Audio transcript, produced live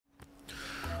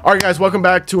All right, guys, welcome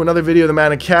back to another video of the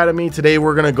Madden Academy. Today,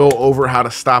 we're going to go over how to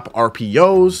stop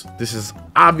RPOs. This is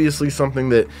obviously something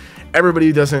that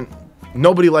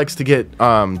nobody likes to get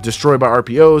destroyed by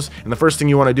RPOs. And the first thing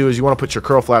you want to do is you want to put your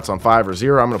curl flats on 5 or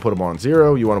 0. I'm going to put them on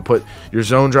 0. You want to put your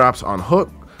zone drops on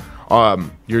hook.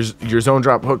 Your zone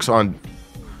drop hooks on,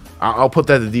 I'll put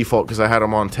that to default because I had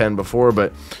them on 10 before,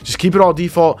 but just keep it all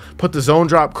default. Put the zone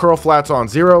drop curl flats on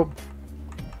 0.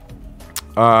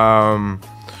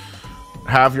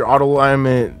 Have your auto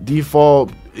alignment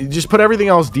default. Just put everything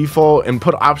else default and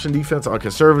put option defense on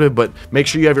conservative, but make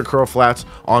sure you have your curl flats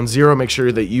on 0. Make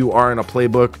sure that you are in a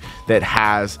playbook that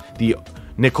has the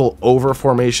nickel over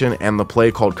formation and the play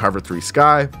called cover 3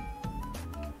 sky.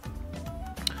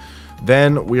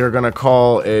 Then we are going to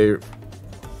call a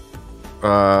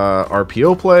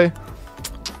RPO play.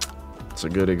 It's a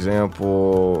good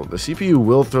example. The CPU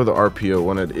will throw the RPO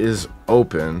when it is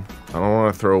open. I don't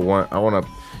want to throw one. I want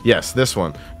to, yes, this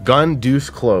one. Gun deuce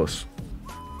close.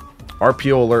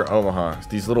 RPO alert Omaha. It's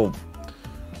these little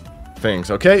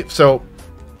things. Okay, so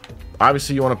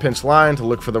obviously you want to pinch line to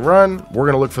look for the run. We're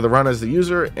going to look for the run as the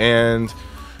user, and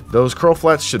those curl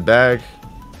flats should bag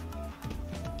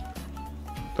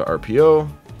the RPO.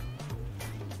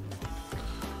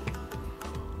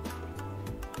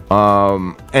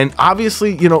 And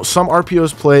obviously, you know, some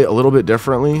RPOs play a little bit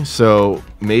differently. So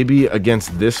maybe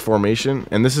against this formation,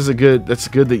 and this is that's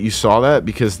good that you saw that,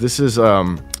 because this is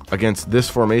against this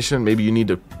formation, maybe you need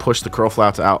to push the curl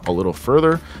flats out a little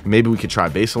further. Maybe we could try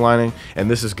base aligning,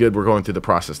 and this is good. We're going through the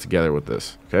process together with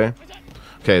this. Okay,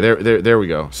 there we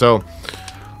go. So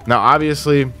now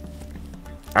obviously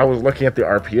I was looking at the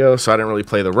RPO, so I didn't really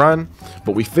play the run,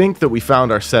 but we think that we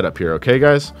found our setup here. Okay,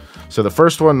 guys. So the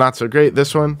first one, not so great.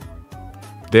 This one,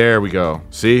 there we go.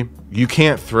 See, you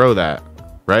can't throw that,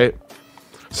 right?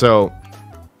 So,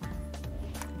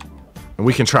 and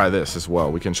we can try this as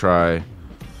well. We can try,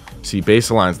 see, base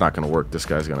align's not going to work. This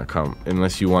guy's going to come,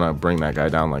 unless you want to bring that guy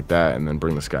down like that and then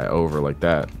bring this guy over like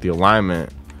that. The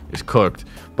alignment is cooked,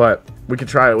 but we could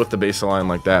try it with the base align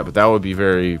like that, but that would be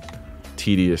very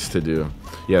tedious to do.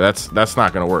 Yeah, that's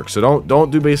not going to work. So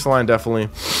don't do base align, definitely.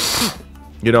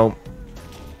 You know,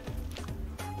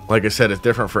 like I said, it's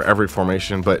different for every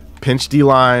formation, but pinch D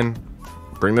line,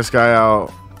 bring this guy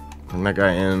out, bring that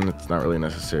guy in. It's not really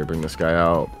necessary. Bring this guy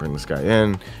out, bring this guy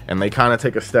in, and they kind of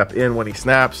take a step in when he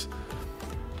snaps,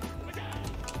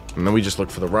 and then we just look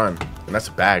for the run, and that's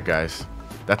a bag, guys.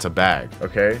 That's a bag.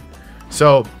 Okay,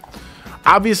 so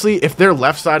obviously if they're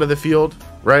left side of the field,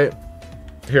 right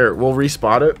here, we'll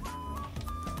respot it.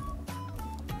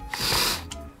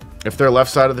 If they're left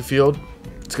side of the field,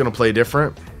 it's gonna play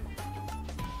different.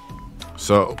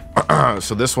 So,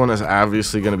 so this one is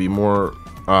obviously going to be more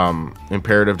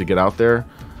imperative to get out there,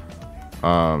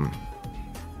 and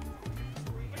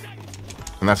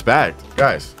that's bagged,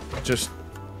 guys. Just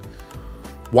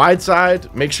wide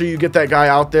side. Make sure you get that guy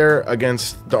out there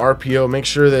against the RPO. Make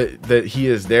sure that he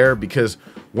is there, because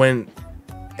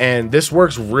and this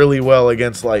works really well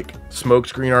against like smoke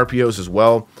screen RPOs as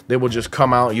well. They will just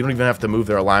come out. You don't even have to move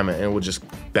their alignment, and it will just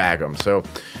bag them. So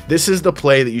this is the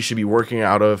play that you should be working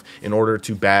out of in order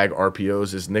to bag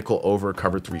RPOs, is nickel over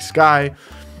cover 3 sky.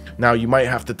 Now you might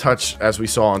have to touch, as we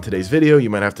saw in today's video, you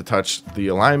might have to touch the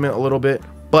alignment a little bit,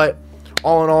 but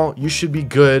all in all, you should be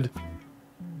good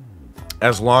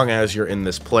as long as you're in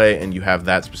this play and you have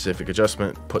that specific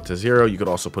adjustment put to 0. You could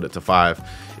also put it to 5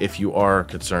 if you are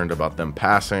concerned about them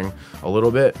passing a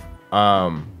little bit,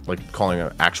 like calling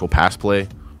an actual pass play.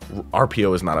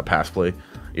 RPO is not a pass play,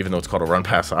 even though it's called a run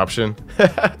pass option.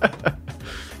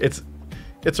 it's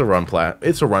a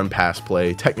run pass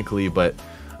play technically, but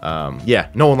yeah,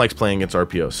 no one likes playing against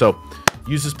RPO. So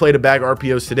use this play to bag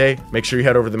RPOs today. Make sure you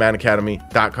head over to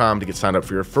MaddenAcademy.com to get signed up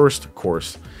for your first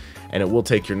course, and it will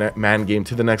take your Madden game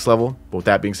to the next level. But with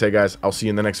that being said, guys, I'll see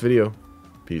you in the next video.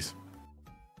 Peace.